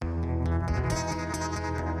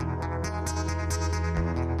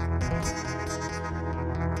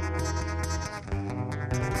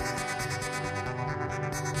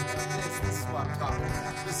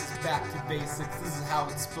basics. This is how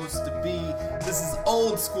it's supposed to be. This is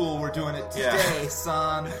old school. We're doing it today,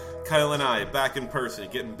 son. Kyle and I, back in person,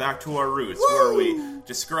 getting back to our roots, Woo! where we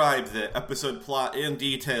describe the episode plot in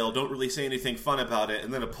detail, don't really say anything fun about it,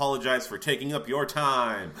 and then apologize for taking up your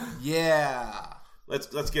time. Yeah.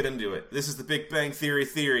 Let's get into it. This is the Big Bang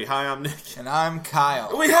Theory. Hi, I'm Nick. And I'm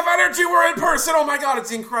Kyle. We have energy, we're in person! Oh my god,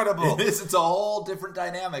 it's incredible! It's a whole different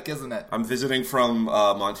dynamic, isn't it? I'm visiting from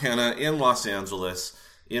Montana in Los Angeles,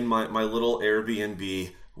 in my little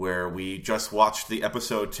Airbnb, where we just watched the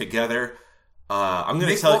episode together. I'm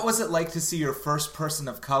going to tell you... What was it like to see your first person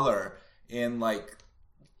of color in,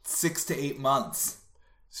 6 to 8 months?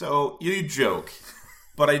 So, you joke,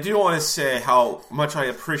 but I do want to say how much I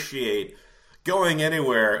appreciate going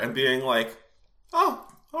anywhere and being like, oh,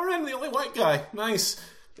 alright, I'm the only white guy. Nice.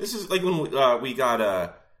 This is like when we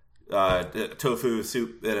got tofu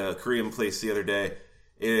soup at a Korean place the other day,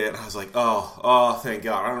 and I was like, oh, thank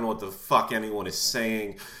God. I don't know what the fuck anyone is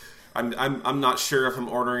saying. I'm not sure if I'm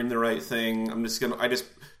ordering the right thing.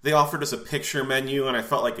 They offered us a picture menu, and I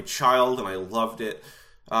felt like a child, and I loved it.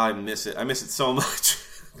 I miss it. I miss it so much.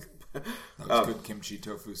 That was good kimchi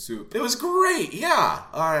tofu soup. It was great, yeah.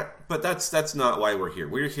 But that's not why we're here.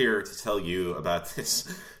 We're here to tell you about this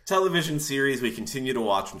television series we continue to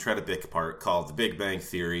watch and try to pick apart called The Big Bang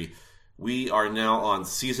Theory. We are now on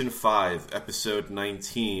Season 5, Episode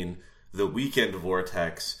 19, The Weekend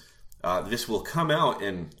Vortex. This will come out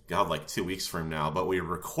in, 2 weeks from now, but we're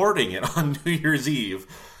recording it on New Year's Eve.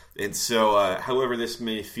 And so, however this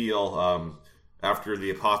may feel after the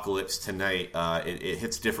apocalypse tonight, it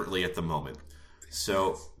hits differently at the moment.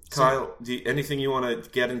 So, Kyle, anything you want to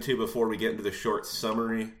get into before we get into the short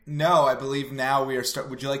summary? No, I believe now we are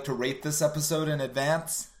Would you like to rate this episode in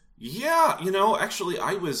advance? Yeah, actually,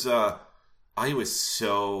 I was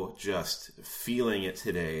so just feeling it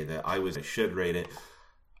today that I should rate it.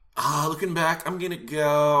 Looking back, I'm going to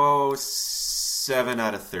go 7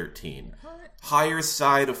 out of 13. Higher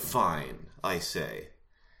side of fine, I say.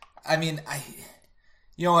 I mean,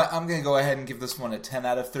 you know what? I'm going to go ahead and give this one a 10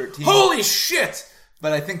 out of 13. Holy shit!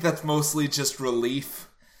 But I think that's mostly just relief.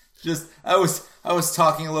 I was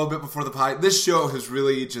talking a little bit before the pod. This show has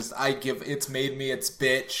really it's made me its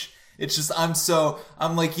bitch. It's just,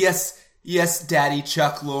 I'm like, yes, Daddy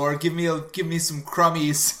Chuck Lorre, give me some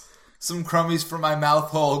crummies. Some crummies for my mouth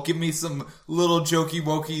hole. Give me some little jokey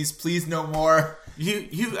wokies. Please no more.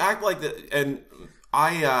 You act like that, and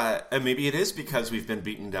and maybe it is because we've been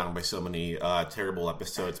beaten down by so many terrible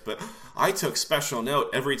episodes, but I took special note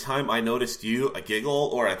every time I noticed a giggle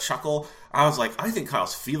or a chuckle. I was like, I think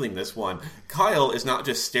Kyle's feeling this one. Kyle is not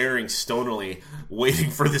just staring stonily, waiting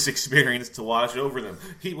for this experience to wash over them.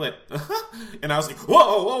 He went, and I was like,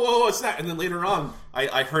 whoa, what's that? And then later on,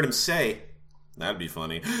 I heard him say, that'd be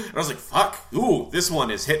funny. And I was like, fuck, ooh, this one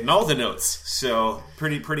is hitting all the notes. So,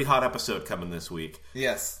 pretty hot episode coming this week.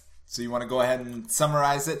 Yes. So you want to go ahead and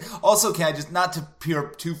summarize it? Also, can I just, not to peer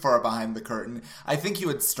too far behind the curtain, I think you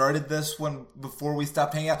had started this one before we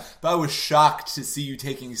stopped hanging out, but I was shocked to see you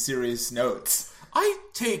taking serious notes. I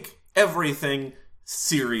take everything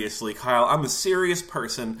seriously, Kyle. I'm a serious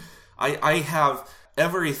person. I have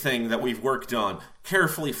everything that we've worked on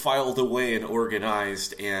carefully filed away and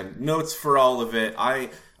organized, and notes for all of it.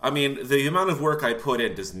 I mean, the amount of work I put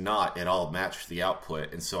in does not at all match the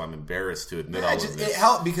output, and so I'm embarrassed to admit all of this. It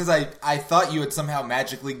helped because I thought you had somehow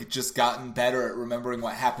magically just gotten better at remembering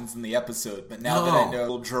what happens in the episode, but now that I know,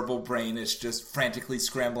 little gerbil brain is just frantically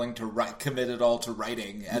scrambling to commit it all to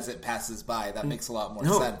writing as it passes by. That makes a lot more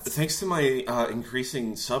sense. Thanks to my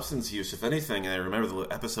increasing substance use, if anything, I remember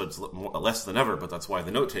the episodes less than ever, but that's why the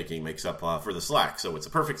note-taking makes up for the slack. So it's a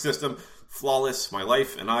perfect system, flawless, my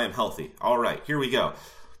life, and I am healthy. All right, here we go.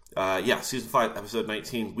 Season 5, Episode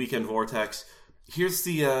 19, Weekend Vortex. Here's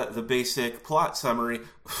the basic plot summary.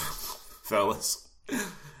 Fellas,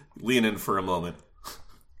 lean in for a moment.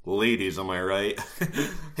 Ladies, am I right?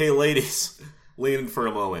 Hey, ladies, lean in for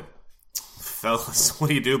a moment. Fellas, what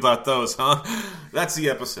do you do about those, huh? That's the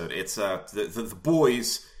episode. It's the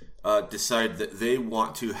boys decide that they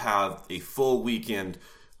want to have a full weekend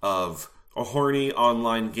of a horny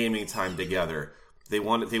online gaming time together. They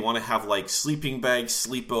want to have sleeping bag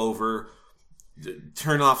sleepover,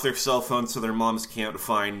 turn off their cell phones so their moms can't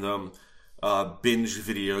find them, binge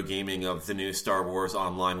video gaming of the new Star Wars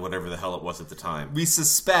Online, whatever the hell it was at the time. We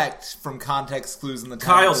suspect from context clues in the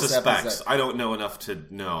title. Kyle of this suspects. Episode. I don't know enough to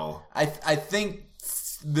know. I think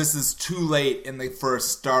this is too late in the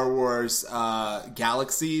first Star Wars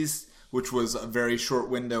Galaxies, which was a very short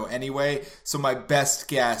window anyway. So my best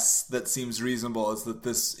guess that seems reasonable is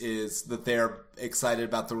that they're excited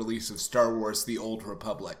about the release of Star Wars: The Old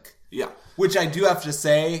Republic. Yeah. Which I do have to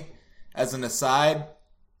say, as an aside,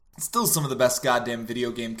 still some of the best goddamn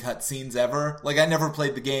video game cutscenes ever. Like, I never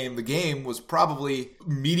played the game. The game was probably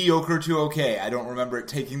mediocre to okay. I don't remember it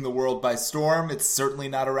taking the world by storm. It's certainly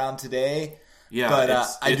not around today. Yeah, but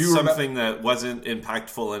it's something that wasn't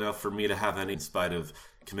impactful enough for me to have any, in spite of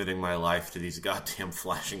committing my life to these goddamn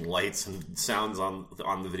flashing lights and sounds on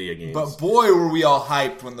the video games. But boy, were we all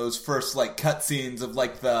hyped when those first, like, cutscenes of,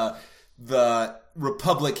 like, the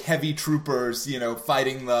Republic heavy troopers, you know,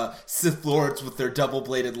 fighting the Sith Lords with their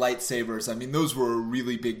double-bladed lightsabers. I mean, those were a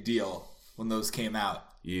really big deal when those came out.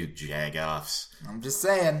 You jag-offs. I'm just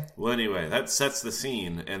saying. Well, anyway, that sets the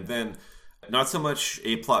scene, and then not so much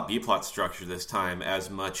A-plot, B-plot structure this time, as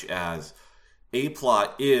much as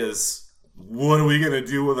A-plot is, what are we going to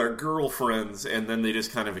do with our girlfriends? And then they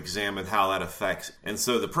just kind of examine how that affects. And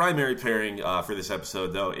so the primary pairing for this episode,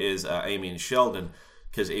 though, is Amy and Sheldon.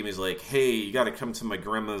 Because Amy's like, hey, you got to come to my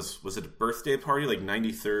grandma's, was it a birthday party? Like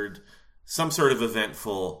 93rd? Some sort of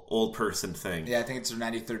eventful old person thing. Yeah, I think it's her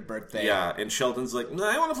 93rd birthday. Yeah, and Sheldon's like, no,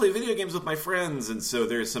 I want to play video games with my friends. And so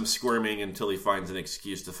there's some squirming until he finds an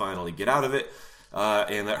excuse to finally get out of it.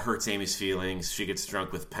 And that hurts Amy's feelings. She gets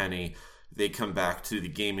drunk with Penny. They come back to the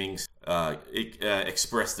gaming,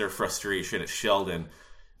 express their frustration at Sheldon.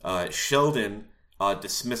 Sheldon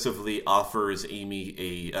dismissively offers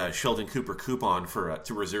Amy a Sheldon Cooper coupon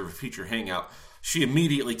to reserve a future hangout. She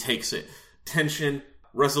immediately takes it. Tension,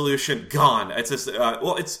 resolution, gone. It's just,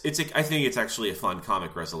 I think it's actually a fun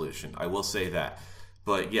comic resolution. I will say that.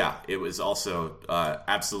 But yeah, it was also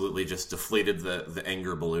absolutely just deflated the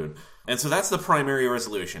anger balloon. And so that's the primary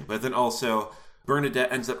resolution. But then also,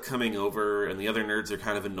 Bernadette ends up coming over, and the other nerds are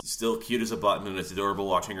kind of still cute as a button, and it's adorable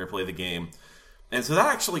watching her play the game. And so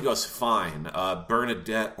that actually goes fine.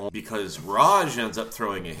 Bernadette, because Raj ends up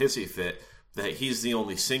throwing a hissy fit that he's the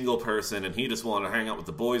only single person and he just wanted to hang out with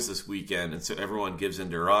the boys this weekend. And so everyone gives in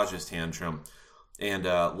to Raj's tantrum. And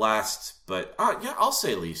last, but I'll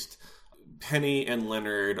say least, Penny and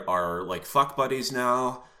Leonard are like fuck buddies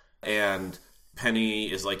now. And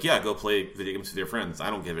Penny is like, yeah, go play video games with your friends. I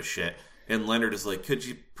don't give a shit. And Leonard is like, could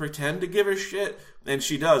you pretend to give a shit? And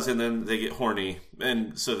she does, and then they get horny.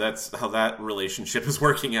 And so that's how that relationship is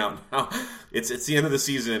working out now. It's the end of the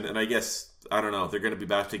season, and I guess, I don't know, they're going to be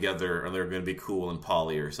back together, or they're going to be cool and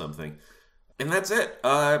poly or something. And that's it.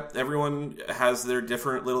 Everyone has their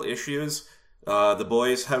different little issues. The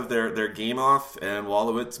boys have their game off, and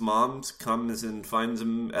Wallowit's mom comes and finds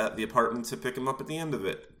him at the apartment to pick him up at the end of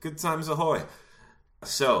it. Good times ahoy.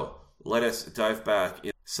 So, let us dive back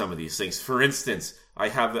in some of these things. For instance, I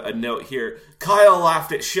have a note here. Kyle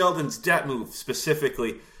laughed at Sheldon's debt move,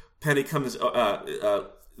 specifically. Penny comes...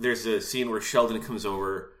 there's a scene where Sheldon comes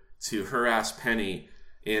over to harass Penny,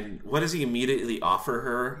 and what does he immediately offer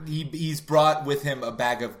her? He's brought with him a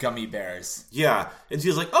bag of gummy bears. Yeah, and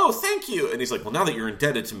she's like, oh, thank you. And he's like, well, now that you're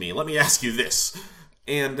indebted to me, let me ask you this.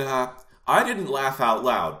 And I didn't laugh out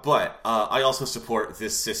loud, but I also support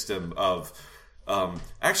this system of...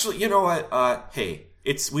 actually, you know what? Hey,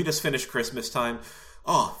 we just finished Christmas time.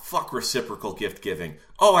 Oh, fuck reciprocal gift giving.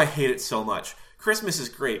 Oh, I hate it so much. Christmas is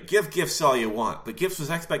great. Give gifts all you want, but gifts with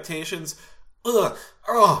expectations? Ugh.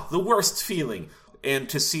 Oh, the worst feeling. And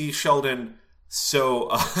to see Sheldon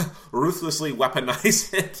so ruthlessly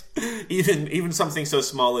weaponize it, even something so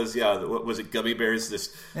small as, what was it, gummy bears?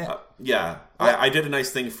 I did a nice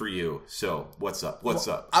thing for you. So, what's up? What's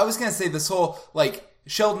up? I was going to say this whole,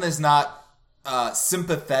 Sheldon is not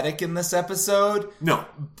sympathetic in this episode. No.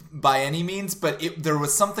 By any means, but there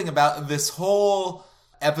was something about this whole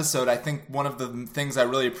episode. I think one of the things I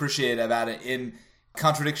really appreciated about it, in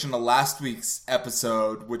contradiction to last week's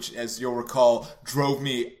episode, which, as you'll recall, drove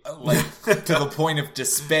me to the point of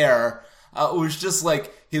despair. It was just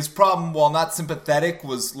his problem, while not sympathetic,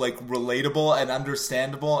 was relatable and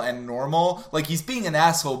understandable and normal. He's being an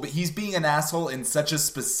asshole, but he's being an asshole in such a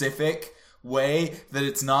specific way that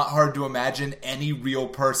it's not hard to imagine any real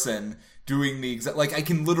person doing the exact... I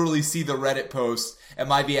can literally see the Reddit post,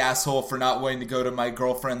 am I the asshole for not wanting to go to my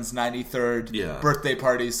girlfriend's 93rd birthday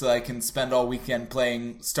party so I can spend all weekend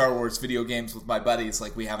playing Star Wars video games with my buddies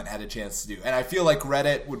we haven't had a chance to do. And I feel like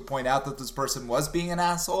Reddit would point out that this person was being an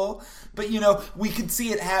asshole, but we could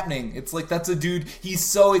see it happening. It's that's a dude, he's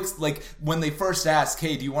so... when they first ask,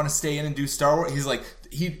 hey, do you want to stay in and do Star Wars? He's like...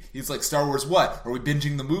 He's like, Star Wars what? Are we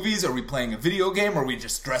binging the movies? Are we playing a video game? Are we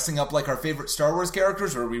just dressing up like our favorite Star Wars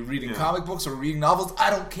characters? Or are we reading comic books? Or reading novels? I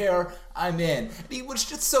don't care. I'm in. And he was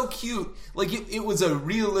just so cute. It was a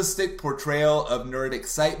realistic portrayal of nerd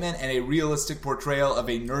excitement and a realistic portrayal of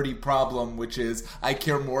a nerdy problem, which is I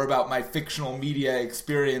care more about my fictional media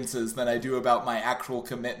experiences than I do about my actual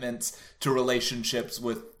commitments to relationships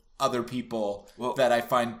with other people that I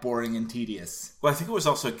find boring and tedious. Well, I think it was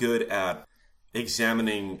also good at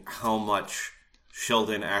examining how much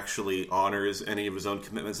Sheldon actually honors any of his own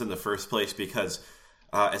commitments in the first place, because,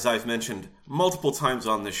 as I've mentioned multiple times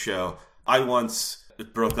on this show, I once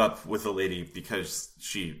broke up with a lady because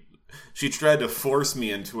she tried to force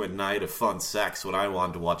me into a night of fun sex when I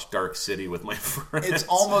wanted to watch Dark City with my friends. It's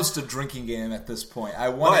almost a drinking game at this point. I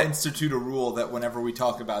want to institute a rule that whenever we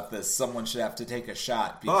talk about this, someone should have to take a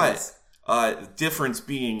shot. Because... difference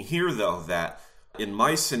being here, though, that in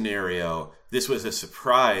my scenario, this was a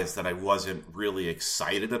surprise that I wasn't really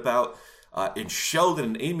excited about. In Sheldon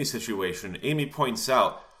and Amy's situation, Amy points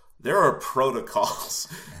out there are protocols.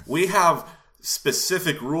 We have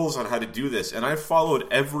specific rules on how to do this, and I followed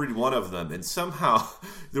every one of them, and somehow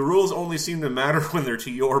the rules only seem to matter when they're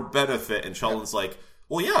to your benefit. And Sheldon's like,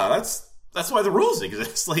 well, yeah, that's why the rules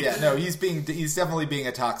exist. Like, yeah, no, he's definitely being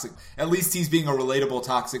a toxic. At least he's being a relatable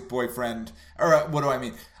toxic boyfriend. Or what do I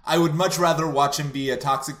mean? I would much rather watch him be a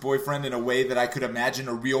toxic boyfriend in a way that I could imagine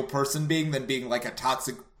a real person being than being like a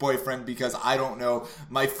toxic boyfriend because, I don't know,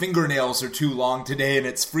 my fingernails are too long today and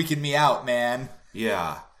it's freaking me out, man.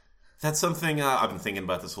 Yeah. That's something I've been thinking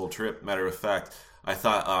about this whole trip. Matter of fact, I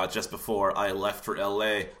thought just before I left for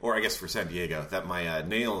LA, or I guess for San Diego, that my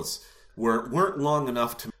nails weren't long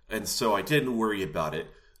enough to, and so I didn't worry about it.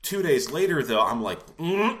 2 days later, though, I'm like,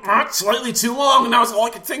 slightly too long, and that was all I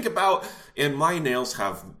could think about. And my nails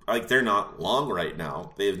they're not long right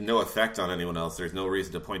now. They have no effect on anyone else. There's no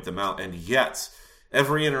reason to point them out. And yet,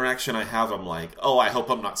 every interaction I have, I'm like, oh, I hope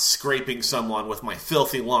I'm not scraping someone with my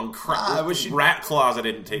filthy long rat claws I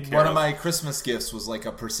didn't take care of. One of my Christmas gifts was like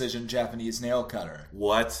a precision Japanese nail cutter.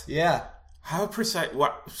 What? Yeah. How precise?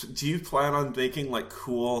 What? Do you plan on making like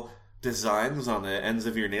cool designs on the ends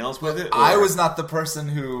of your nails with it? Or? I was not the person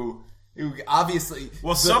who obviously...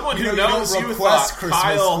 Well, someone who knows you thought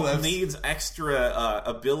Kyle needs extra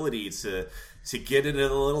ability to get into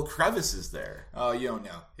the little crevices there. Oh, you don't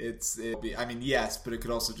know. I mean, yes, but it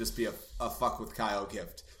could also just be a fuck with Kyle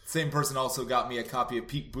gift. Same person also got me a copy of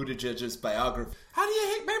Pete Buttigieg's biography. How do you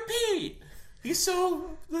hate my Pete? He's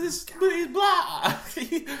so... he's blah.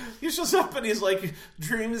 He shows up and he's like,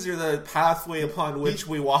 dreams are the pathway upon which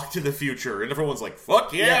we walk to the future. And everyone's like,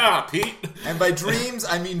 fuck yeah, Pete. And by dreams,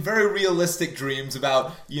 I mean very realistic dreams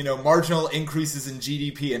about, marginal increases in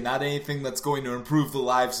GDP and not anything that's going to improve the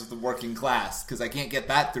lives of the working class. Because I can't get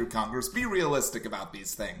that through Congress. Be realistic about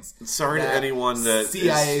these things. Sorry to anyone that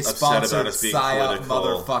CIA is upset about us being political.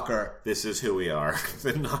 Motherfucker. This is who we are.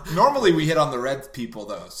 Normally we hit on the red people,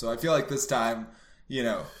 though. So I feel like this time...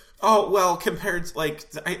 Oh, well, compared to,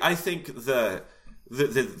 I think the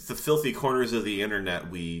filthy corners of the internet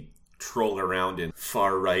we troll around in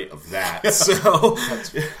far right of that. So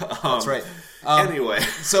that's right. Anyway.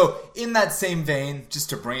 So in that same vein, just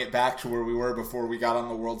to bring it back to where we were before we got on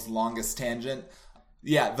the world's longest tangent,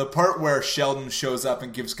 yeah, the part where Sheldon shows up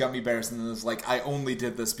and gives gummy bears and then is like, I only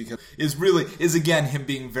did this because is again him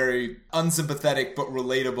being very unsympathetic but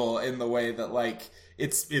relatable in the way that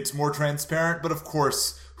it's more transparent, but of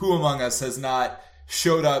course, who among us has not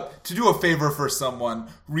showed up to do a favor for someone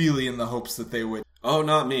really in the hopes that they would? Oh,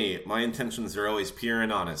 not me. My intentions are always pure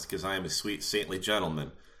and honest because I am a sweet, saintly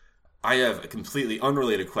gentleman. I have a completely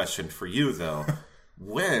unrelated question for you, though.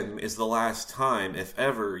 When is the last time, if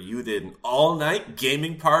ever, you did an all-night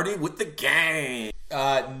gaming party with the gang?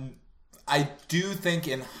 I do think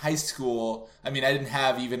in high school, I mean, I didn't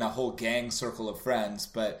have even a whole gang circle of friends,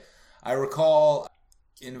 but I recall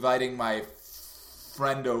inviting my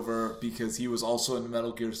friend over because he was also into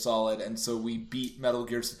Metal Gear Solid, and so we beat Metal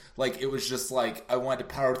Gear. It was just I wanted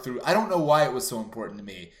to power through. I don't know why it was so important to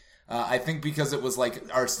me. I think because it was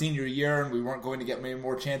our senior year and we weren't going to get many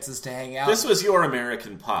more chances to hang out. This was your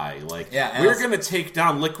American Pie. We're going to take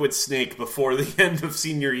down Liquid Snake before the end of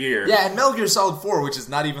senior year. Yeah, and Metal Gear Solid 4, which is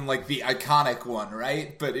not even the iconic one,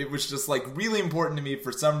 right? But it was just really important to me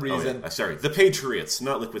for some reason. Oh, yeah. Sorry, The Patriots,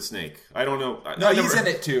 not Liquid Snake. I don't know. No, he's in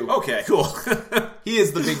it too. Okay, cool. He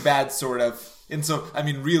is the big bad, sort of. And so, I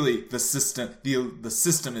mean, really, the system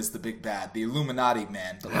is the big bad. The Illuminati,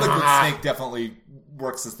 man. But Liquid Snake definitely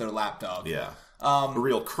works as their lapdog. Yeah. A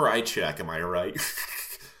real cry check, am I right?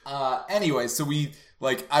 Anyway, so we,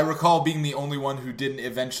 I recall being the only one who didn't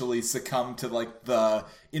eventually succumb to, the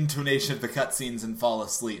intonation of the cutscenes and fall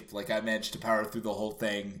asleep. I managed to power through the whole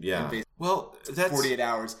thing. Yeah. Well, that's... 48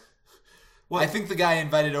 hours. Well, I think the guy I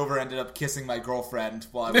invited over ended up kissing my girlfriend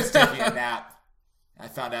while I was taking a nap. I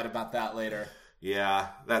found out about that later. Yeah,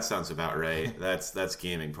 that sounds about right. That's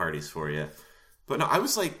gaming parties for you. But no, I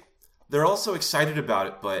was they're all so excited about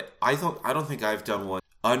it, but I don't think I've done one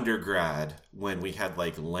undergrad when we had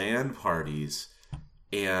LAN parties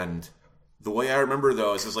And the way I remember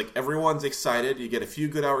those is like everyone's excited. You get a few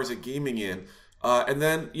good hours of gaming in. And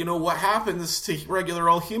then, you know, what happens to regular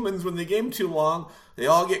old humans when they game too long? They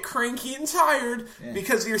all get cranky and tired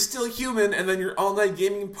because you're still human, and then your all-night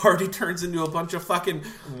gaming party turns into a bunch of fucking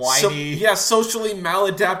whiny, socially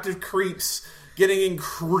maladaptive creeps getting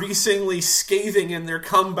increasingly scathing in their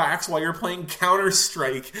comebacks while you're playing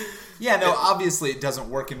Counter-Strike. Yeah, no, obviously it doesn't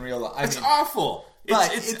work in real life. It's awful.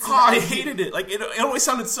 I hated it. Like, it always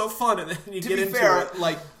sounded so fun, and then you get into it.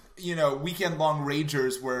 Like, you know, weekend-long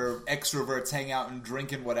ragers where extroverts hang out and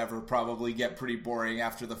drink and whatever probably get pretty boring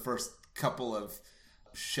after the first couple of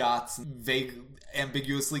shots, vague,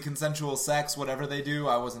 ambiguously consensual sex, whatever they do.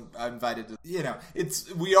 I wasn't invited to, you know,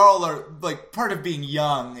 we all are, like, part of being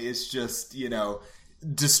young is just, you know,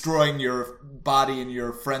 destroying your body and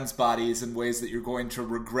your friends' bodies in ways that you're going to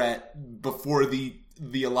regret before the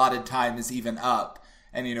allotted time is even up.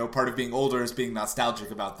 And, you know, part of being older is being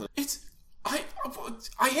nostalgic about the...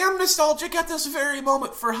 I am nostalgic at this very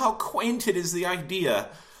moment for how quaint it is, the idea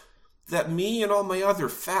that me and all my other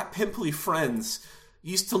fat, pimply friends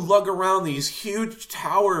used to lug around these huge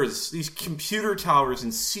towers, these computer towers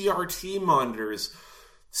and CRT monitors,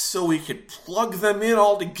 so we could plug them in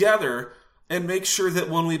all together and make sure that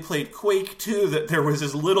when we played Quake 2 that there was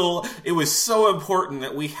it was so important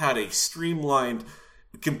that we had a streamlined,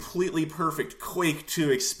 completely perfect Quake 2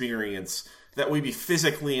 experience, that we'd be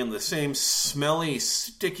physically in the same smelly,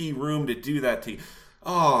 sticky room to do that to you.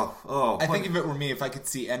 I think if it were me, if I could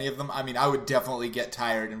see any of them, I mean, I would definitely get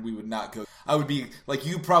tired and we would not go. I would be, like,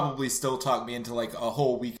 you probably still talk me into, like, a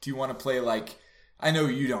whole week. Do you want to play, like, I know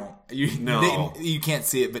you don't. No. You can't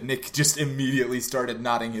see it, but Nick just immediately started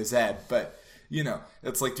nodding his head. But, you know,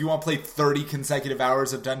 it's like, do you want to play 30 consecutive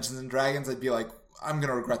hours of Dungeons & Dragons? I'd be like, I'm going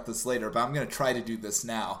to regret this later, but I'm going to try to do this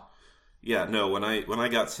now. Yeah, no, when I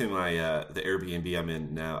got to my the Airbnb I'm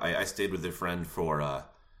in now, I stayed with a friend for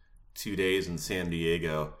 2 days in San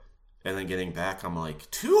Diego, and then getting back, I'm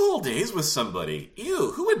like, 2 whole days with somebody?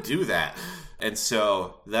 Ew, who would do that? And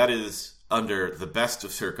so that is under the best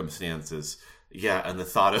of circumstances. Yeah, and the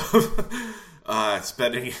thought of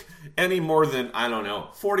spending any more than, I don't know,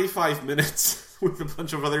 45 minutes with a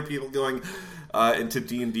bunch of other people going into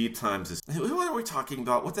D&D times is... What are we talking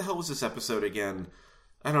about? What the hell was this episode again?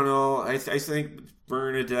 I don't know. I think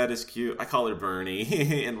Bernadette is cute. I call her Bernie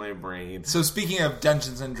in my brain. So speaking of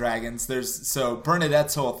Dungeons and Dragons,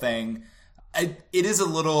 Bernadette's whole thing, it is a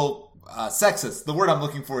little sexist. The word I'm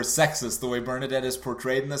looking for is sexist, the way Bernadette is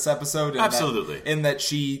portrayed in this episode. Absolutely. In that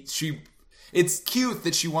she it's cute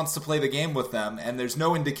that she wants to play the game with them, and there's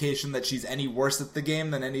no indication that she's any worse at the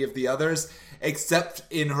game than any of the others, except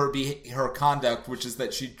in her conduct, which is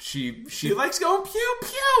that she likes going pew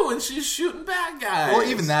pew, and she's shooting bad guys. Well,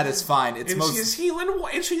 even that is fine. She's healing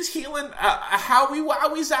howie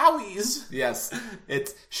wowie zowies. Yes,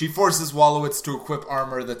 she forces Wallowitz to equip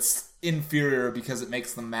armor that's inferior because it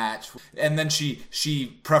makes them match, and then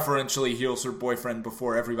she preferentially heals her boyfriend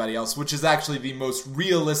before everybody else, which is actually the most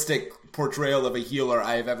realistic portrayal of a healer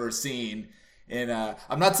I have ever seen. And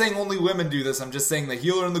I'm not saying only women do this. I'm just saying the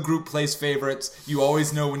healer in the group plays favorites. You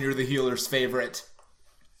always know when you're the healer's favorite.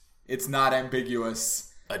 It's not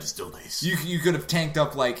ambiguous. I just don't nice. You could have tanked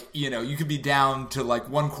up, like, you know, you could be down to like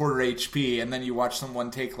 1/4 HP, and then you watch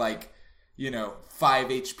someone take, like, you know, 5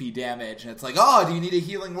 HP damage, and it's like, oh, do you need a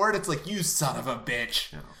healing word? It's like, you son of a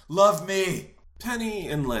bitch. No. Love me. Penny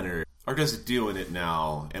and Leonard are just doing it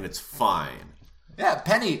now, and it's fine. Yeah,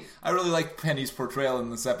 Penny. I really like Penny's portrayal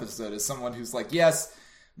in this episode as someone who's like, yes,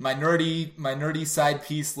 my nerdy side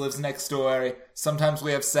piece lives next door. Sometimes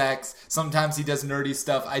we have sex. Sometimes he does nerdy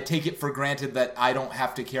stuff. I take it for granted that I don't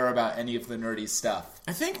have to care about any of the nerdy stuff.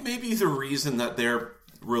 I think maybe the reason that their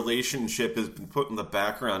relationship has been put in the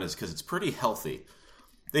background is because it's pretty healthy.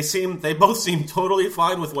 They both seem totally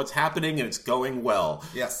fine with what's happening, and it's going well.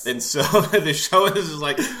 Yes. And so the show is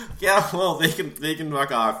like, yeah, well, they can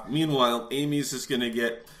fuck off. Meanwhile, Amy's just going to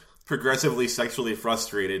get progressively sexually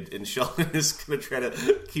frustrated, and Sheldon is going to try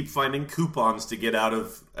to keep finding coupons to get out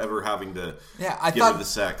of ever having to give her the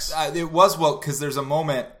sex. It was, well, because there's a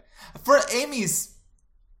moment for Amy's.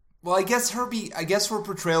 Well, I guess her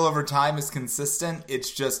portrayal over time is consistent. It's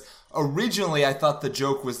just originally I thought the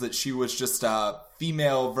joke was that she was just a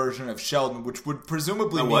female version of Sheldon, which would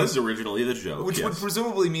presumably was originally the joke, which would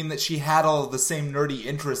presumably mean that she had all of the same nerdy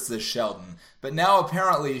interests as Sheldon. But now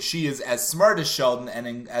apparently she is as smart as Sheldon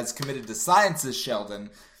and as committed to science as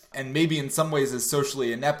Sheldon, and maybe in some ways as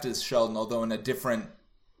socially inept as Sheldon, although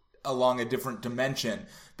along a different dimension.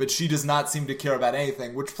 But she does not seem to care about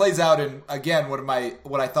anything, which plays out in, again, what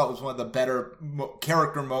I thought was one of the better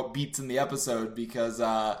character beats in the episode, because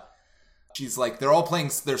She's like, they're all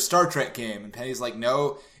playing their Star Trek game. And Penny's like,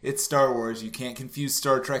 no, it's Star Wars. You can't confuse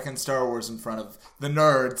Star Trek and Star Wars in front of the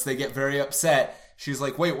nerds. They get very upset. She's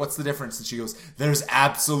like, wait, what's the difference? And she goes, there's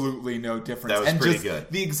absolutely no difference. That was and pretty just good.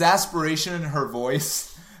 The exasperation in her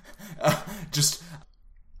voice,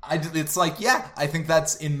 it's like, yeah, I think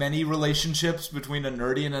that's in many relationships between a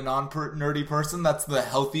nerdy and a non-nerdy person. That's the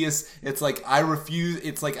healthiest. It's like, I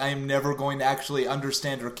am never going to actually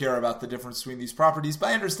understand or care about the difference between these properties, but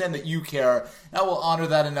I understand that you care. And I will honor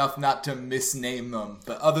that enough not to misname them.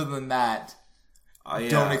 But other than that,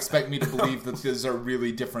 don't expect me to believe that these are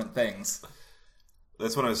really different things.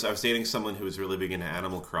 That's when I was dating someone who was really big into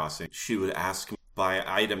Animal Crossing. She would ask me to buy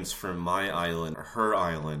items from my island or her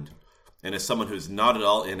island. And as someone who's not at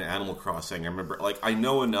all into Animal Crossing, I remember, I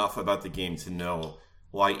know enough about the game to know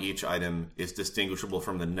why each item is distinguishable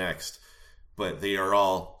from the next, but they are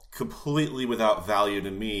all completely without value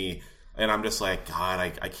to me, and I'm just like, God,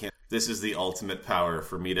 I can't. This is the ultimate power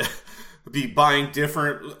for me to be buying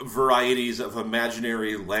different varieties of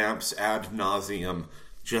imaginary lamps ad nauseum,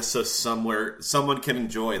 just so someone can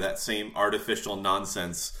enjoy that same artificial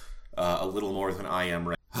nonsense a little more than I am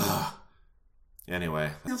right now.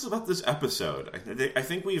 Anyway, that's about this episode. I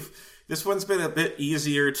think this one's been a bit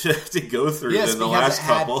easier to go through than the last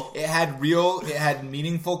couple. It had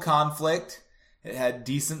meaningful conflict. It had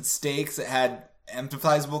decent stakes. It had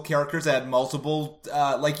empathizable characters. It had multiple,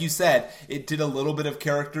 like you said, it did a little bit of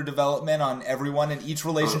character development on everyone in each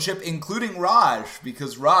relationship, including Raj,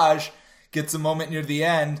 because Raj gets a moment near the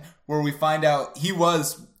end where we find out he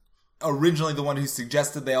was originally the one who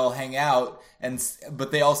suggested they all hang out,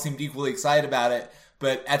 but they all seemed equally excited about it.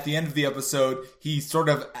 But at the end of the episode, he sort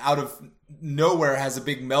of out of nowhere has a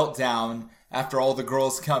big meltdown after all the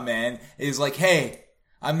girls come in. He's like, hey,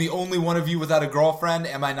 I'm the only one of you without a girlfriend.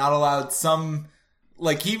 Am I not allowed some...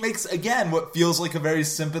 he makes, again, what feels like a very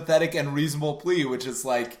sympathetic and reasonable plea, which is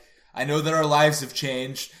like, I know that our lives have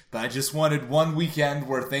changed, but I just wanted one weekend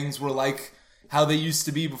where things were like how they used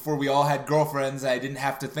to be before we all had girlfriends. I didn't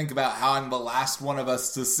have to think about how I'm the last one of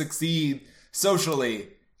us to succeed socially.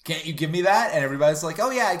 Can't you give me that? And everybody's like,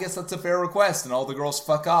 oh yeah, I guess that's a fair request. And all the girls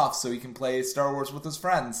fuck off so he can play Star Wars with his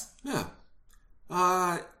friends. Yeah.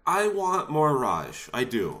 I want more Raj. I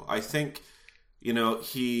do. I think,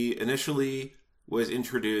 he initially was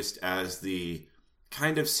introduced as the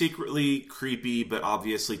kind of secretly creepy, but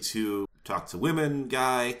obviously to talk to women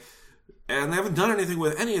guy. And they haven't done anything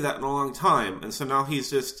with any of that in a long time. And so now he's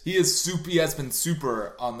just... He has been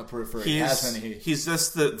super on the periphery, hasn't he? He's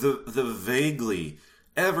just the vaguely,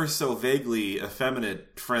 ever so vaguely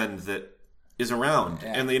effeminate friend that is around.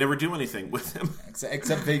 Yeah. And they never do anything with him.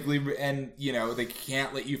 Except vaguely, and, they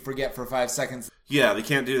can't let you forget for 5 seconds. Yeah, they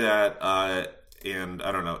can't do that. And,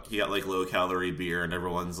 I don't know, he got, low-calorie beer, and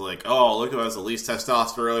everyone's like, oh, look who has the least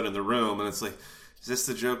testosterone in the room. And it's like... Is this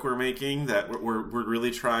the joke we're making? That we're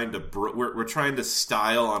really trying to we're trying to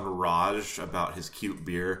style on Raj about his cute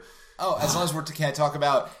beer? Oh, as long as can I talk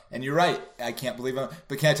about? And you're right, I can't believe it.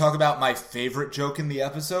 But can I talk about my favorite joke in the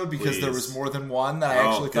episode? Because there was more than one that I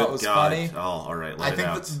actually thought was funny. Oh, all right. I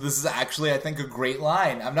think this is actually a great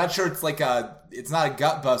line. I'm not sure it's it's not a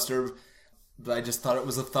gut buster, but I just thought it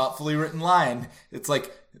was a thoughtfully written line. It's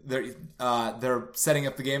like. They're setting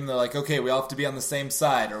up the game and they're like, okay, we all have to be on the same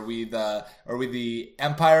side. Are we the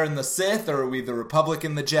Empire and the Sith, or are we the Republic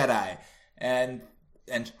and the Jedi? And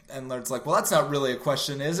it's like, well, that's not really a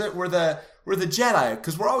question, is it? We're the Jedi,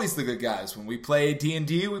 because we're always the good guys. When we play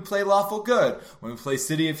D&D, we play lawful good. When we play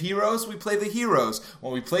City of Heroes, we play the heroes.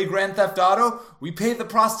 When we play Grand Theft Auto, we pay the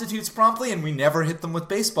prostitutes promptly and we never hit them with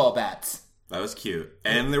baseball bats. That was cute.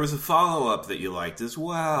 And there was a follow-up that you liked as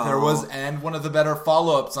well. There was, and one of the better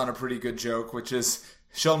follow-ups on a pretty good joke, which is,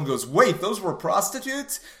 Sheldon goes, wait, those were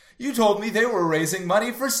prostitutes? You told me they were raising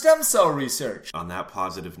money for stem cell research. On that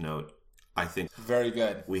positive note, I think... Very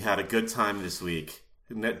good. We had a good time this week.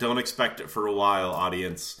 Don't expect it for a while,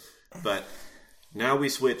 audience. But now we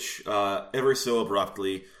switch ever so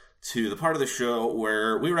abruptly to the part of the show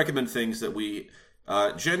where we recommend things that we...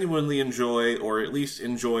 genuinely enjoy, or at least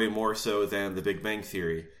enjoy more so than The Big Bang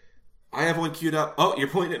Theory. I have one queued up. Oh, you're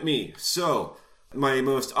pointing at me. So, my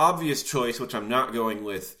most obvious choice, which I'm not going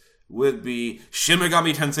with, would be Shin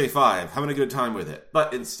Megami Tensei 5. Having a good time with it.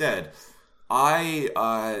 But instead,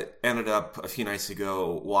 I ended up a few nights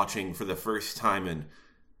ago watching for the first time in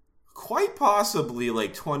quite possibly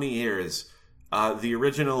 20 years the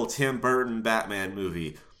original Tim Burton Batman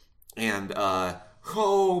movie. And,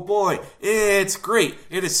 oh boy, it's great.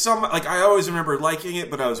 It is I always remember liking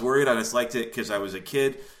it, but I was worried I disliked it because I was a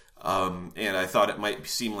kid. And I thought it might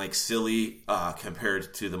seem silly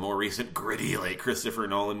compared to the more recent gritty Christopher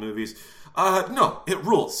Nolan movies. No, it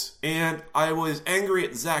rules. And I was angry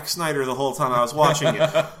at Zack Snyder the whole time I was watching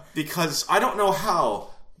it. Because I don't know how,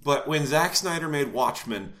 but when Zack Snyder made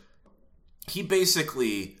Watchmen, he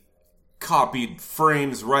basically copied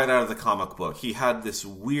frames right out of the comic book. He had this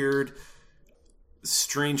weird,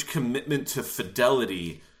 strange commitment to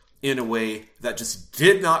fidelity in a way that just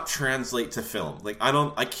did not translate to film. Like,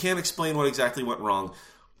 I can't explain what exactly went wrong,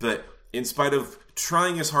 but in spite of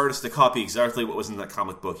trying his hardest to copy exactly what was in that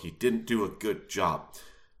comic book, he didn't do a good job.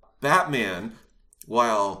 Batman,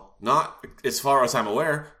 while not as far as I'm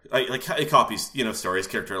aware, it copies, stories,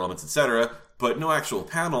 character elements, etc., but no actual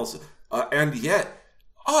panels, and yet,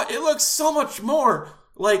 it looks so much more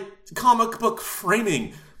like comic book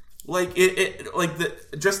framing. Like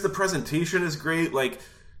just the presentation is great. Like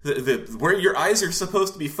the where your eyes are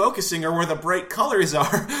supposed to be focusing are where the bright colors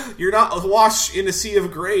are. You're not awash in a sea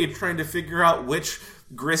of gray trying to figure out which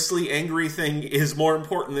grisly, angry thing is more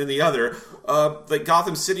important than the other. Like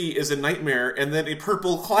Gotham City is a nightmare, and then a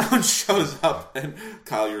purple clown shows up. And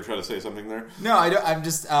Kyle, you were trying to say something there? No, I don't. I'm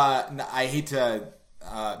just. I hate to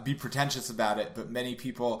be pretentious about it, but many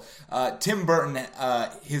people. Tim Burton,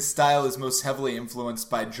 his style is most heavily influenced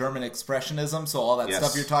by German expressionism. So all that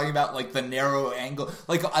stuff you're talking about, like the narrow angle.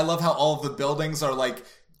 Like I love how all of the buildings are like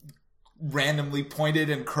randomly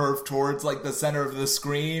pointed and curved towards like the center of the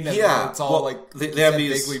screen, and it's all they have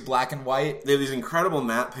these vaguely black and white. They have these incredible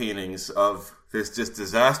matte paintings of this just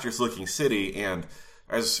disastrous looking city, and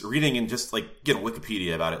I was reading and just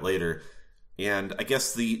Wikipedia about it later, and I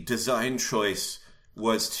guess the design choice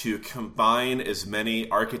was to combine as many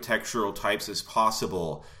architectural types as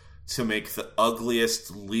possible to make the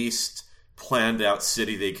ugliest, least planned out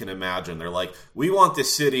city they can imagine. They're like, we want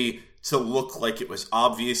this city to look like it was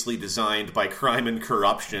obviously designed by crime and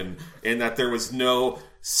corruption, and that there was no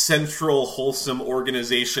central wholesome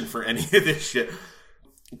organization for any of this shit.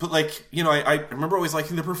 But I remember always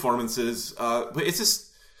liking the performances, but it's just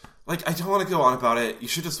I don't want to go on about it. You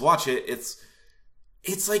should just watch it.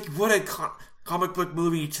 It's like what a comic book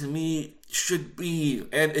movie to me should be,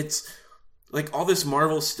 and it's like all this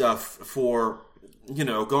Marvel stuff for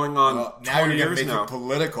going on 20 years now. It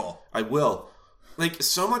political. I will.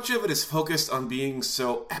 So much of it is focused on being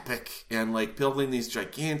so epic and building these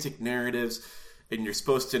gigantic narratives, and you're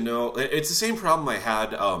supposed to know. It's the same problem I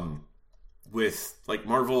had with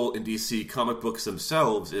Marvel and DC comic books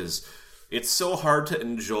themselves. Is it's so hard to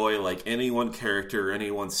enjoy any one character or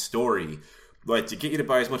any one story. To get you to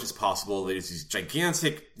buy as much as possible, there's these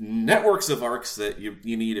gigantic networks of arcs that you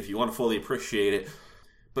need if you want to fully appreciate it.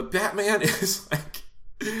 But Batman is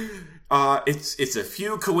it's a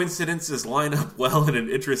few coincidences line up well in an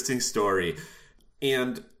interesting story.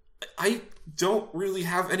 And I don't really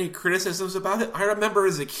have any criticisms about it. I remember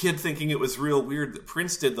as a kid thinking it was real weird that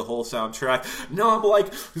Prince did the whole soundtrack. Now I'm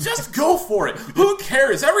like, just go for it. Who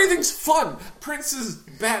cares? Everything's fun. Prince's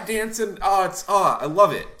bat dancing. I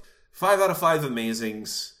love it. 5 out of 5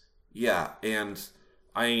 amazings. Yeah, and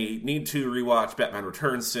I need to rewatch Batman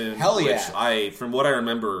Returns soon. Hell yeah. Which from what I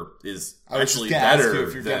remember, is actually better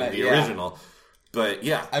than the original. But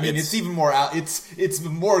yeah. I mean, it's even more out. It's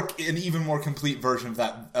an even more complete version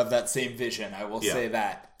of that same vision, I will say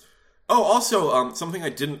that. Oh, also, something I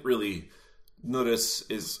didn't really notice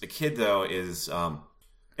as a kid, though, is...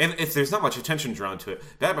 and if there's not much attention drawn to it,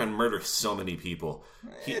 Batman murders so many people.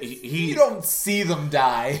 You don't see them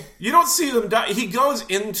die. You don't see them die. He goes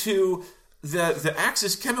into the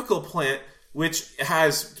Axis chemical plant, which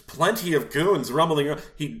has plenty of goons rumbling around.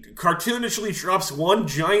 He cartoonishly drops one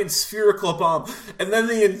giant spherical bomb, and then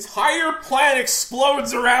the entire plant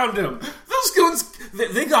explodes around him. Those goons,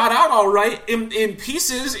 they got out all right, in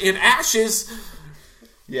pieces, in ashes.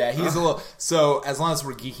 Yeah, he's a little... So, as long as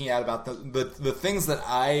we're geeking out about the things that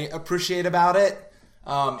I appreciate about it,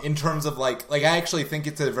 in terms of, I actually think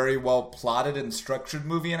it's a very well plotted and structured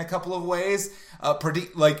movie in a couple of ways.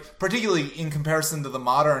 Particularly in comparison to the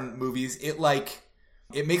modern movies, it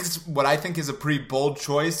makes what I think is a pretty bold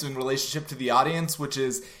choice in relationship to the audience, which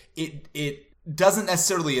is it doesn't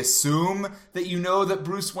necessarily assume that you know that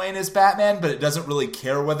Bruce Wayne is Batman, but it doesn't really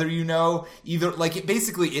care whether you know either.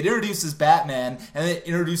 It introduces Batman and it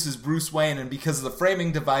introduces Bruce Wayne, and because of the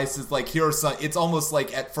framing device, it's almost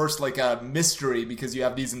at first a mystery, because you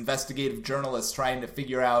have these investigative journalists trying to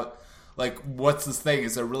figure out what's this thing?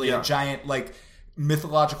 Is there really a giant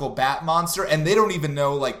mythological bat monster? And they don't even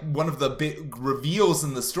know. One of the big reveals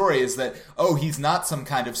in the story is that he's not some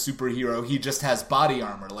kind of superhero, he just has body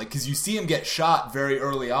armor, because you see him get shot very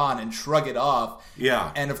early on and shrug it off.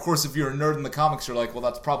 And of course, if you're a nerd in the comics, you're like, well,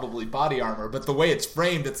 that's probably body armor. But the way it's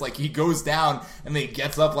framed, it's he goes down and then he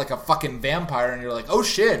gets up like a fucking vampire, and you're like, oh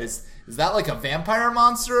shit, is Is that like a vampire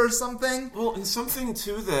monster or something? Well, and something,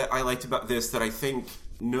 too, that I liked about this that I think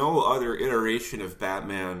no other iteration of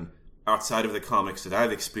Batman outside of the comics that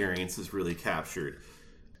I've experienced has really captured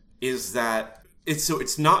is that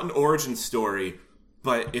it's not an origin story,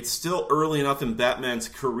 but it's still early enough in Batman's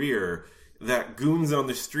career that goons on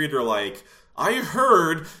the street are like, I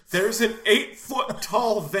heard there's an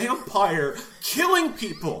 8-foot-tall vampire killing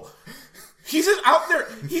people. He's out there.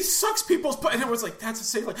 He sucks people's butt. And everyone's like, that's a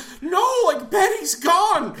safe. Like, no, like, Betty's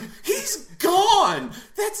gone. He's gone.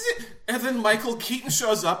 That's it. And then Michael Keaton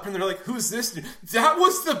shows up and they're like, who's this dude? That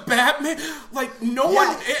was the Batman. Like,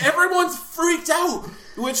 everyone's freaked out.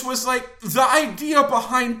 Which was, like, the idea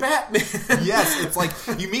behind Batman. Yes, it's like,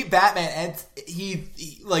 you meet Batman and he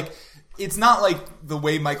like... It's not like the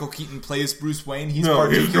way Michael Keaton plays Bruce Wayne. He's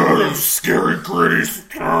particularly scary, gritty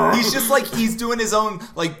stuff. He's just like, he's doing his own,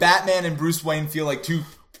 like, Batman and Bruce Wayne feel like two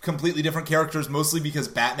completely different characters, mostly because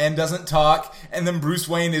Batman doesn't talk, and then Bruce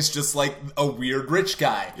Wayne is just like a weird rich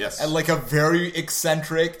guy. Yes. And like a very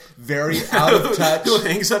eccentric, very out of touch. Who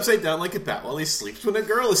hangs upside down like a bat while he sleeps when a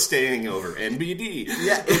girl is staying over. NBD.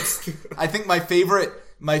 Yeah, I think my favorite,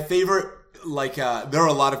 like, there are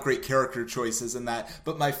a lot of great character choices in that,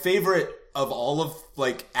 but my favorite of all of,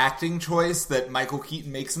 like, acting choice that Michael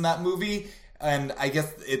Keaton makes in that movie, and I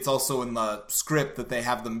guess it's also in the script that they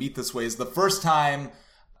have them meet this way, is the first time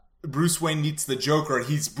Bruce Wayne meets the Joker,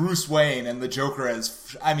 he's Bruce Wayne, and the Joker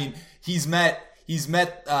has, I mean, he's met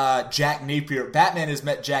Jack Napier. Batman has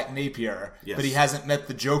met Jack Napier, yes, but he hasn't met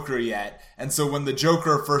the Joker yet. And so when the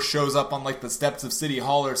Joker first shows up on, like, the steps of City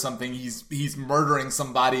Hall or something, he's murdering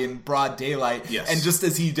somebody in broad daylight. Yes. And just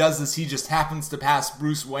as he does this, he just happens to pass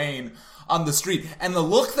Bruce Wayne on the street. And the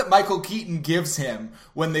look that Michael Keaton gives him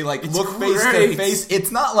when they, like, look face to face, it's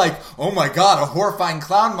not like, oh my god, a horrifying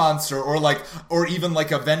clown monster, or even like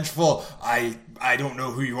a vengeful, I don't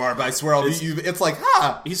know who you are, but I swear I'll beat you. It's like,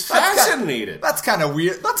 he's fascinated. That's kind of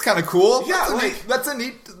weird. That's kind of cool. Yeah, that's a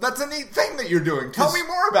neat thing that you're doing. Tell me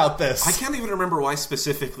more about this. I can't even remember why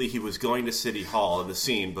specifically he was going to City Hall in the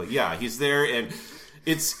scene, but yeah, he's there, and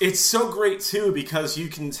it's so great too because you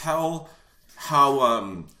can tell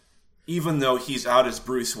how even though he's out as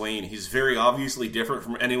Bruce Wayne, he's very obviously different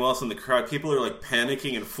from anyone else in the crowd. People are like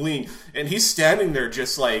panicking and fleeing, and he's standing there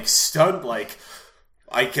just like stunned, like,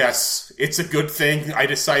 I guess it's a good thing I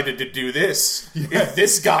decided to do this. Yeah. If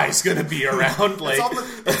this guy's gonna be around, like,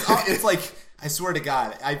 it's like, I swear to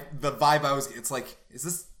God, the vibe I was, it's like, is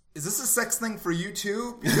this a sex thing for you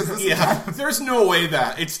too? Because this yeah, there's no way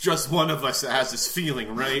that it's just one of us that has this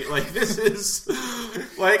feeling, right? Like, this is,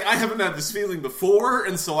 like, I haven't had this feeling before,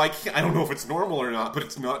 and so I don't know if it's normal or not, but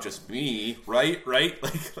it's not just me, right?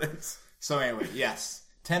 Like, so anyway, yes,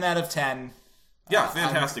 10 out of 10. Yeah,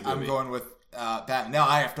 fantastic movie. I'm going with Batman. Now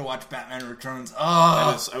I have to watch Batman Returns.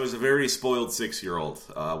 I was a very spoiled 6-year-old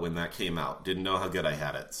when that came out. Didn't know how good I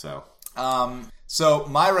had it. So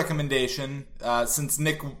my recommendation, since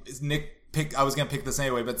Nick picked, I was gonna pick this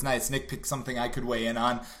anyway, but it's nice. Nick picked something I could weigh in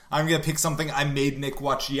on. I'm gonna pick something I made Nick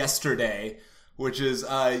watch yesterday, which is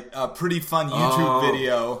a pretty fun YouTube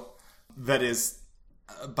video that is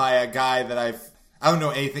by a guy that I don't know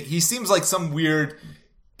anything. He seems like some weird,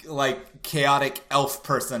 like, chaotic elf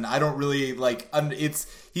person. I don't really like.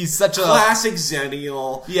 He's such a classic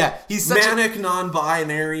Xennial. Yeah, he's such manic,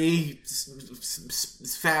 non-binary,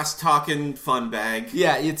 fast-talking fun bag.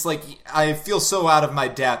 Yeah, it's like I feel so out of my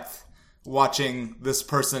depth watching this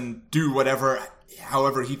person do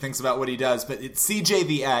however he thinks about what he does. But it's CJ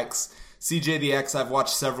the X. CJ the X, I've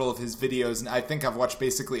watched several of his videos, and I think I've watched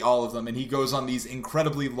basically all of them. And he goes on these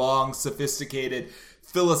incredibly long, sophisticated,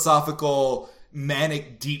 philosophical,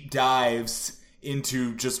 manic deep dives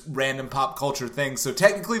into just random pop culture things. So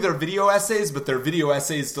technically they're video essays, but they're video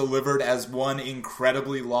essays delivered as one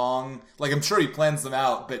incredibly long, like, I'm sure he plans them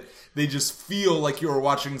out, but they just feel like you're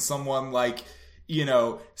watching someone, like, you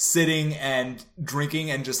know, sitting and drinking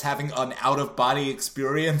and just having an out-of-body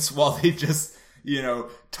experience while they just, you know,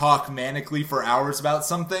 talk manically for hours about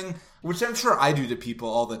something, which I'm sure I do to people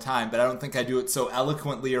all the time, but I don't think I do it so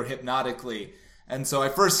eloquently or hypnotically. And so I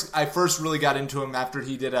first really got into him after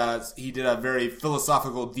he did a very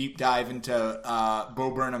philosophical deep dive into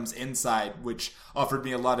Bo Burnham's Inside, which offered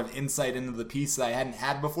me a lot of insight into the piece that I hadn't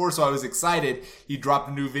had before. So I was excited. He dropped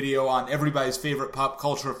a new video on everybody's favorite pop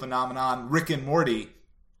culture phenomenon, Rick and Morty.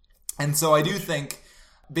 And so I do think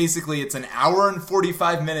basically it's an hour and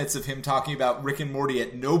 45 minutes of him talking about Rick and Morty.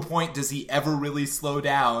 At no point does he ever really slow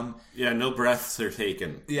down. Yeah, no breaths are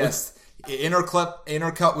taken. Yes.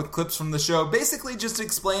 Intercut with clips from the show, basically just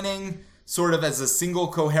explaining sort of as a single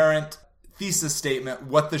coherent thesis statement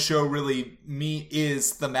what the show really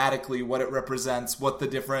is thematically, what it represents, what the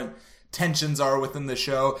different tensions are within the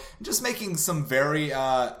show, and just making some very,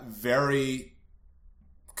 very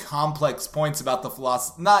complex points about the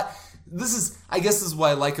philosophy. I guess this is what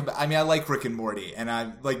I like about, I like Rick and Morty, and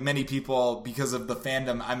I, like many people, because of the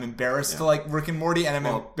fandom, I'm embarrassed to like Rick and Morty, and I'm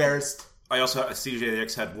embarrassed. I also,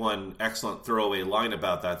 CJX had one excellent throwaway line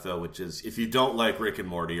about that, though, which is, if you don't like Rick and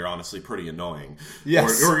Morty, you're honestly pretty annoying.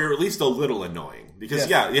 Yes. Or you're at least a little annoying. Because,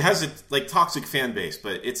 it has a, like, toxic fan base,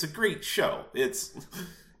 but it's a great show.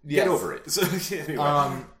 Get over it.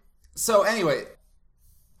 So anyway,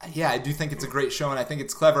 I do think it's a great show, and I think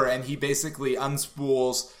it's clever, and he basically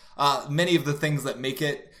unspools many of the things that make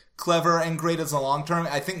it clever and great as a long term.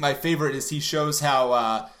 I think my favorite is he shows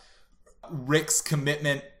how Rick's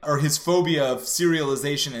commitment, or his phobia of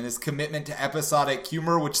serialization and his commitment to episodic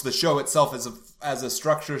humor, which the show itself as a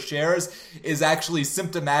structure shares, is actually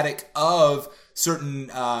symptomatic of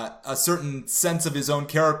a certain sense of his own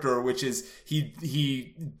character, which is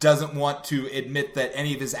he doesn't want to admit that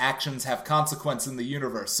any of his actions have consequence in the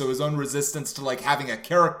universe. So his own resistance to like having a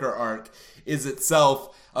character arc is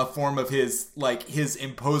itself a form of his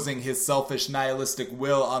imposing his selfish nihilistic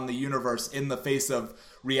will on the universe in the face of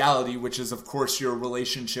reality, which is, of course, your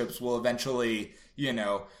relationships will eventually,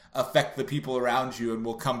 affect the people around you and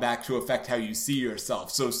will come back to affect how you see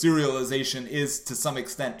yourself. So serialization is, to some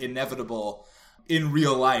extent, inevitable in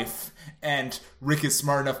real life, and Rick is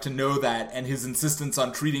smart enough to know that, and his insistence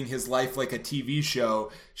on treating his life like a TV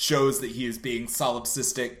show shows that he is being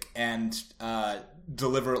solipsistic and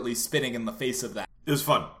deliberately spitting in the face of that. It was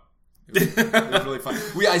fun. It was really fun.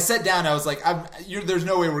 I sat down, I was like, there's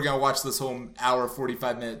no way we're going to watch this whole hour,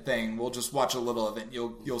 45-minute thing. We'll just watch a little of it.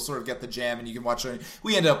 You'll sort of get the jam, and you can watch it.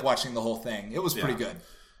 We ended up watching the whole thing. It was pretty good.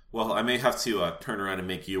 Well, I may have to turn around and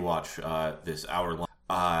make you watch this hour-long,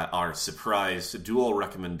 our surprise dual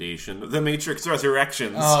recommendation, The Matrix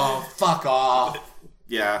Resurrections. Oh, fuck off.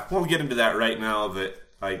 Yeah, won't get into that right now, but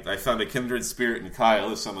I found a kindred spirit in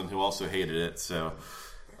Kyle as someone who also hated it, so...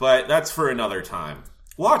 But that's for another time.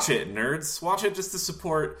 Watch it, nerds. Watch it just to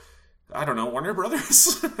support, I don't know, Warner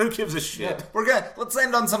Brothers? Who gives a shit? Yeah, let's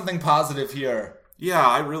end on something positive here.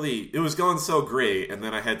 Yeah, it was going so great, and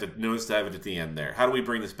then I had to nosedive it at the end there. How do we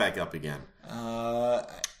bring this back up again?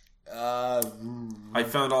 I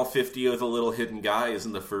found all 50 of the little hidden guys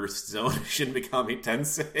in the first zone of Shin Megami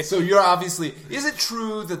Tensei. So you're obviously... Is it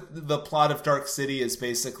true that the plot of Dark City is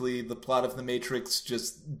basically the plot of The Matrix,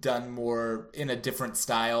 just done more in a different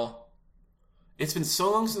style? It's been so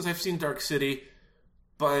long since I've seen Dark City,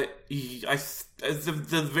 but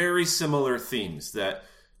the very similar themes, that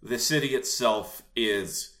the city itself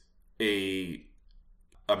is a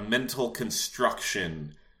mental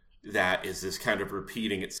construction that is this kind of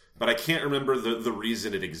repeating it. But I can't remember the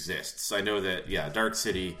reason it exists. I know that, Dark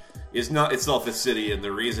City is not itself a city, and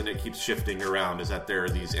the reason it keeps shifting around is that there are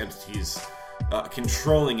these entities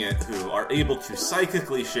controlling it who are able to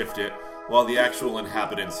psychically shift it, while the actual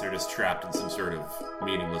inhabitants are just trapped in some sort of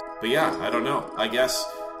meaningless... But I don't know. I guess,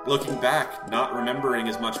 looking back, not remembering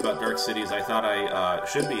as much about Dark City as I thought I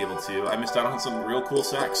should be able to, I missed out on some real cool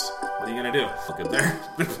sex. What are you gonna do? Look good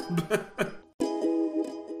there.